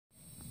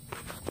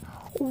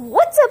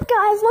What's up,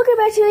 guys? Welcome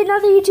back to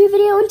another YouTube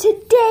video, and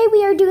today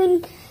we are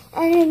doing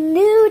a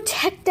new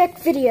tech deck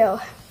video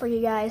for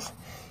you guys.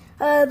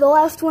 The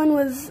last one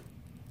was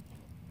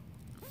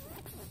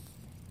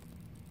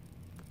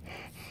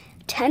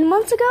 10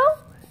 months ago?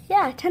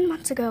 Yeah, 10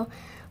 months ago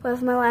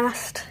was my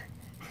last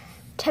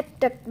tech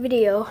deck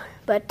video.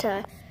 But,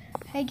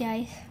 hey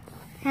guys.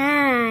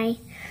 Hi.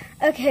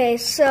 Okay,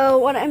 so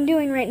what I'm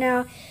doing right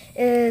now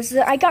is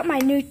I got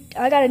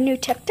a new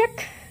tech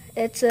deck.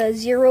 It's a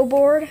Zero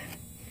board.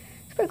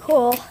 It's pretty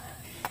cool.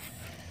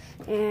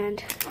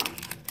 And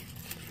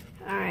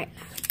alright.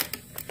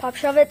 Pop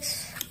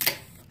Shove-Its.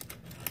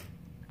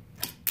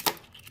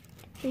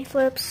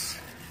 Flips.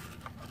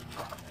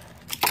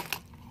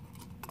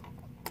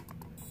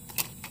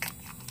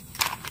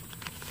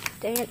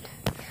 Dang it.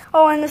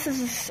 Oh, and this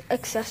is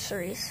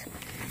accessories.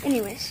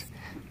 Anyways,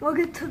 we'll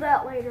get to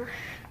that later.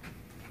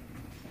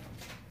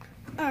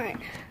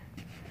 Alright.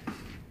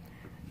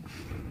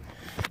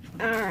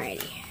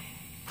 Alrighty.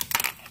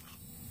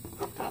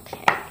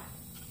 Okay.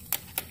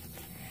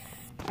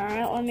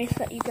 Alright, let me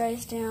set you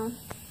guys down.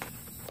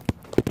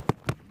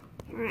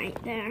 Right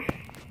there.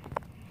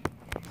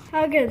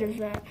 How good is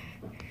that?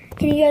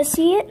 Can you guys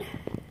see it?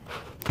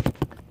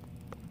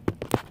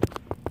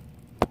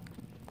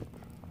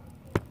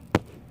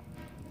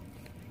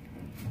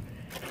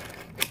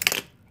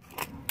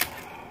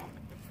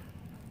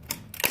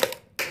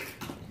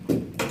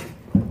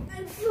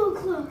 I'm so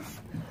close.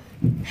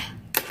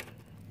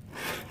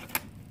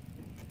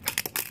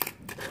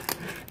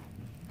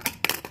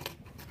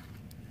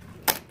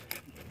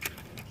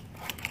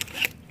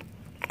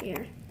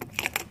 Here.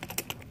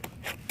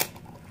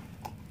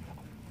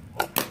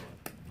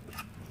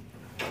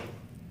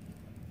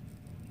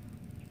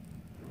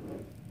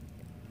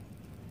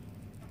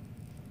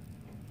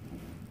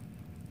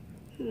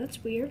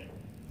 That's weird.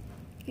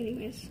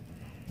 Anyways.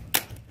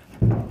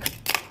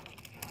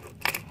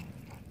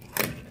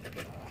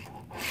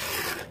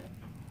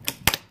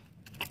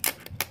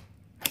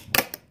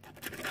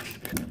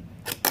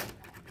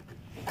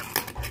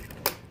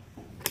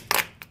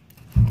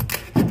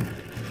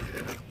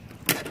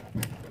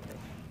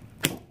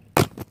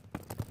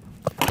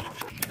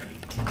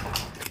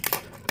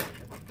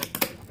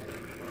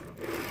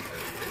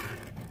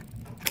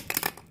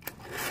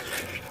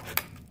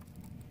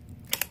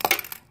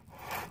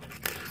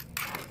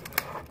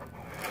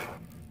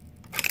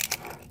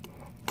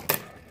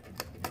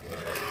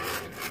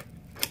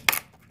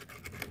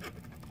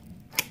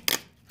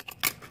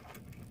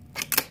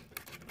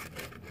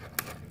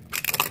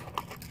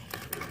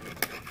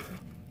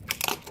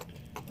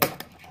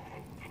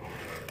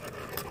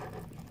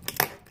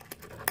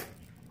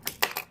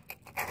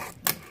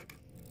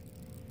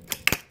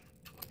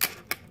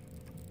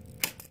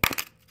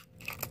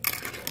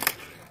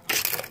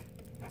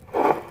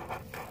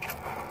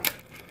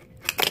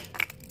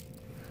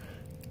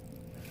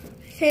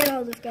 Say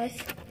all this,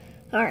 guys.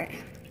 Alright.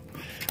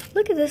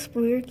 Look at this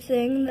weird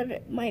thing that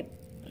it might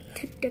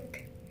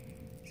tick.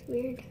 It's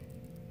weird.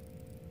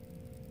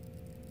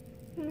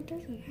 No, it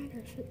doesn't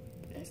matter if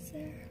it's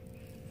there.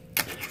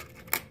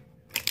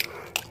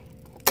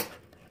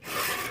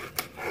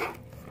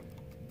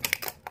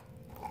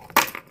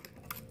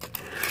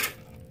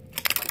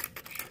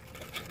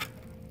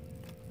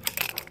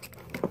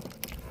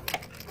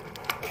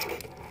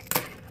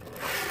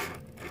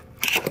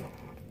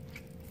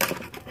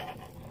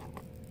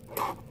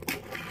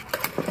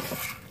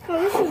 Oh,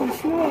 this is a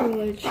smaller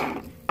ledge.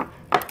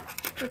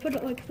 I put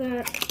it like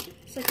that.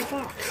 It's like a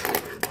box.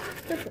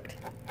 Perfect.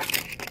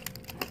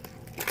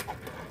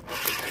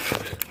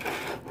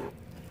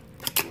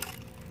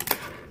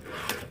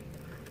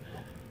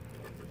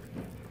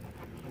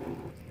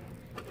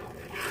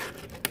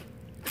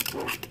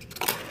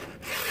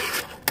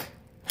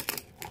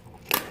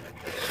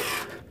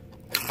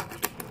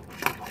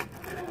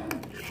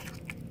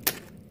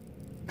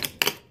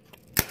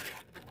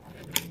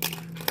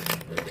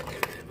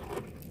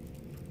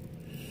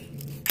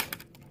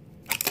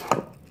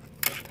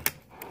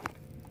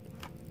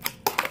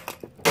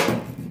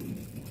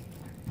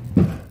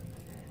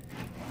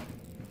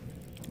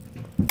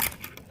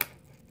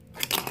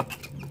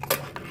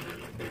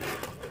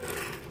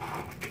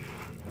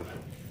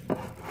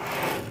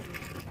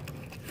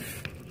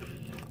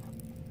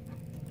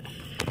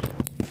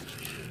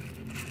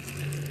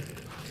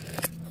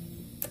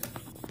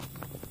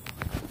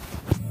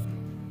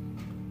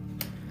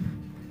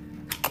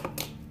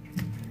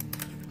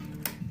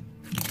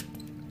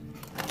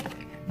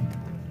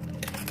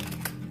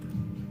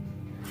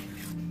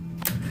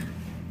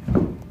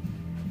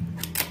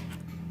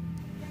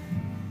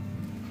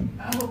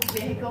 Oh,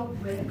 wiggle,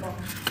 wiggle.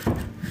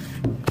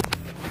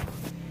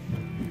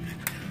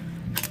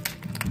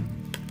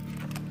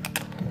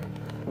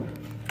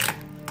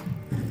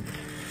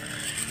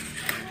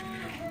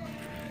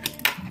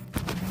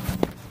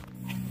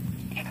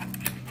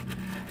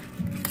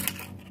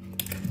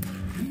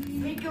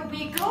 Wiggle,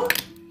 wiggle.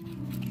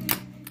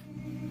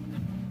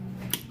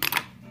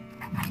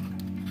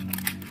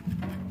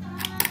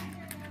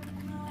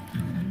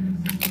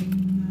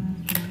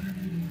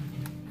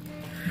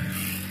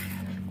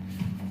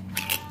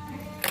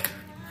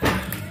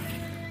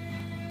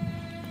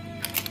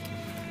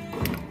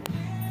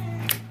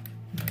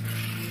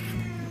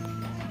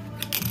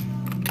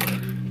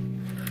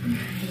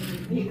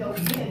 Wiggle,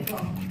 wiggle.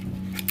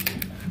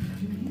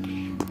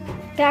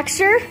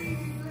 Baxter?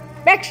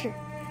 Baxter!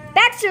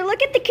 Baxter,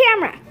 look at the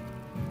camera!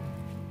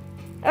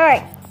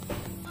 Alright.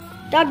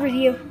 Dog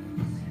review.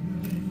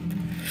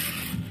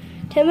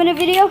 10-minute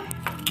video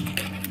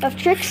of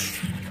tricks.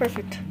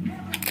 Perfect.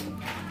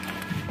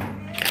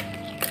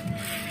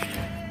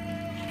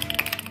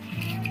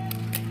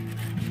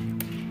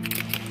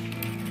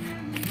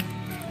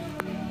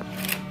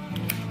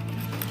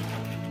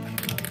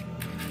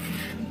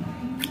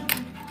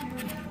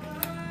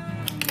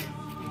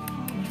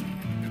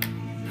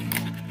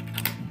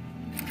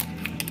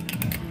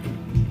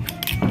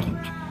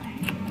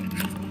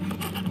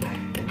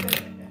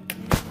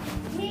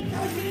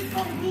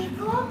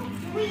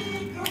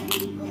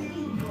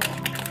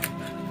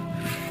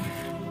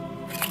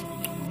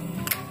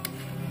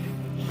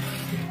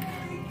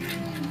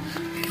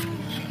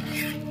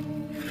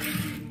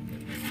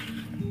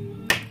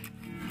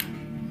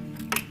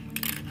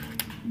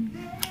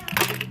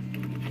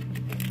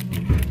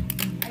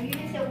 Are you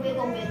just a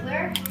wiggle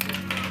wiggler?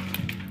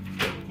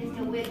 Just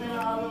a wiggle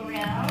all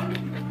around?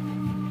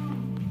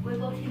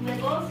 Wiggle two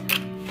wiggles?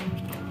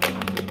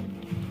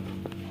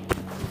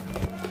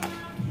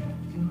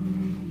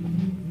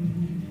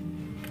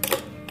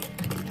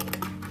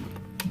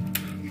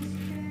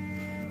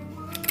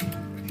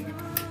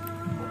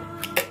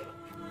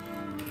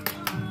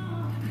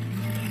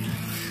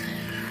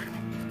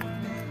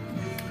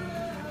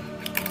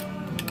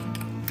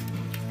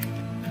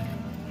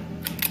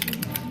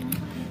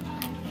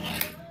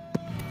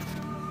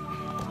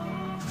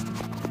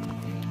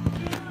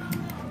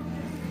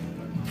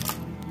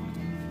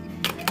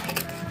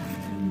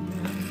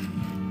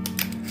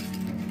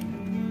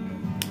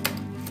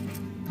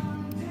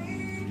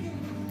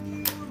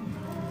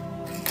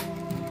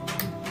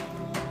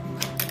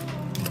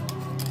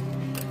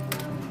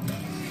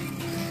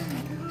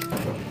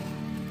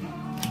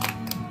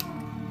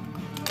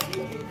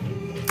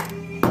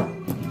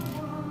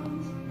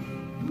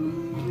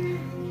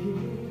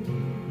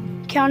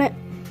 Count it.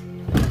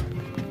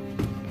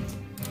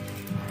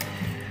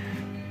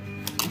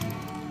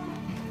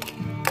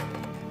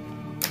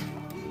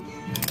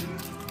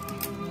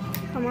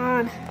 Come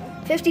on.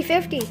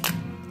 50-50.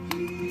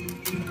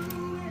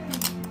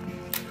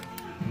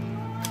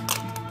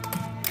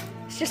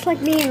 It's just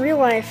like me in real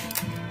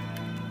life.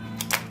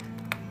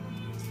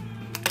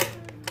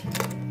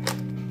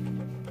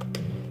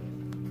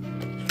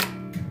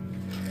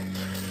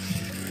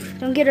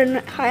 Don't get a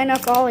high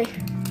enough ollie.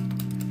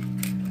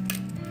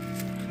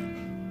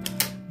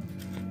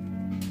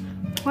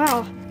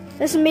 Wow,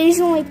 this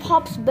amazingly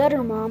pops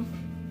better, Mom.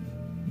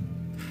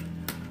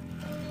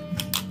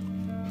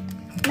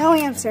 No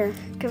answer,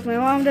 because my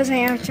mom doesn't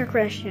answer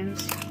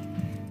questions.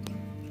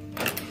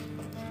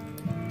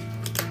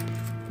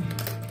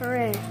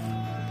 Alright.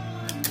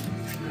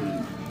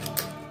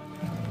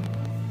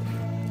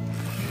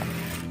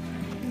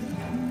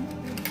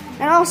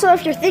 And also,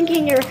 if you're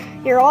thinking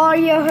your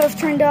audio has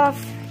turned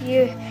off,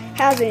 you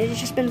haven't. It's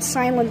just been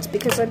silenced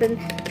because I've been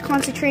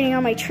concentrating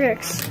on my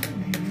tricks.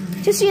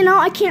 Just so you know,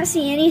 I can't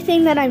see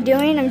anything that I'm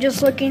doing. I'm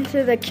just looking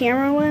through the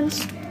camera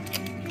lens.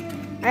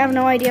 I have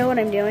no idea what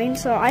I'm doing,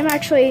 so I'm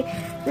actually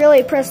really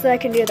impressed that I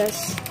can do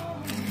this.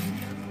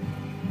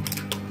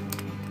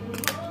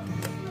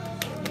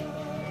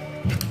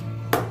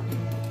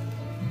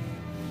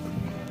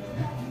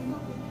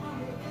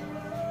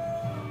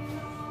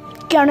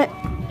 Count it.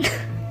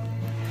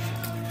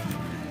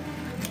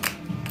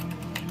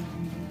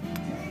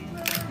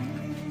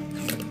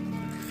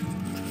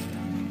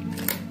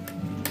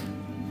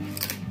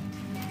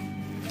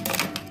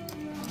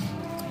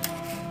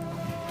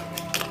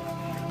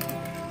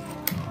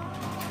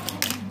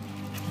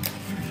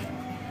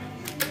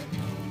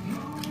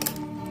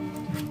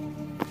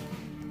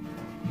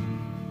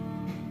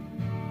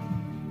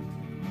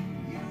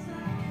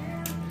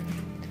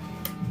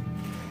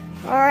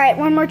 Alright,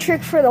 one more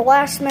trick for the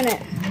last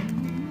minute.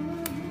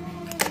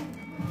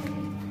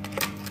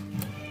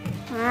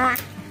 Ah.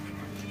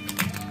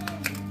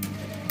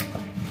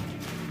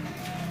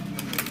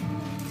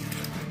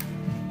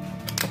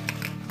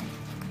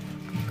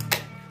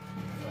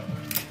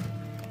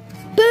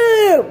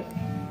 Boom!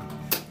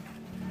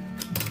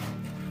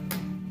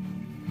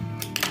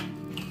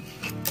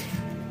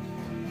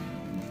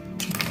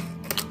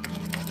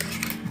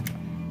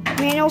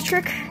 Manual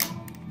trick.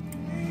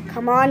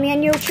 Come on,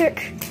 manual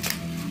trick.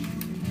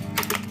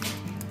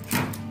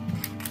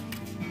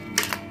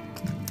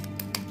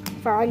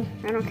 Fine,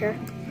 I don't care.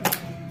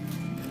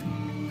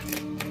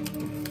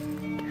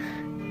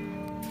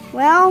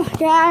 Well,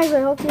 guys, I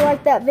hope you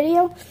liked that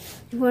video.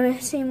 If you want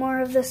to see more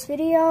of this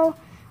video,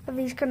 of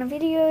these kind of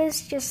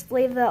videos, just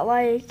leave that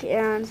like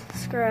and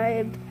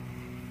subscribe.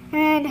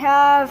 And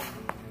have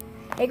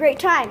a great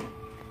time.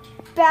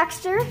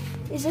 Baxter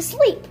is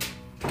asleep.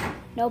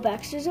 No,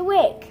 Baxter's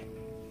awake.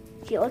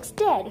 He looks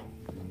dead.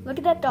 Look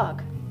at that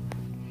dog.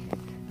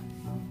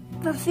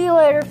 I'll see you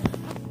later.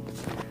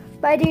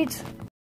 Bye, dudes.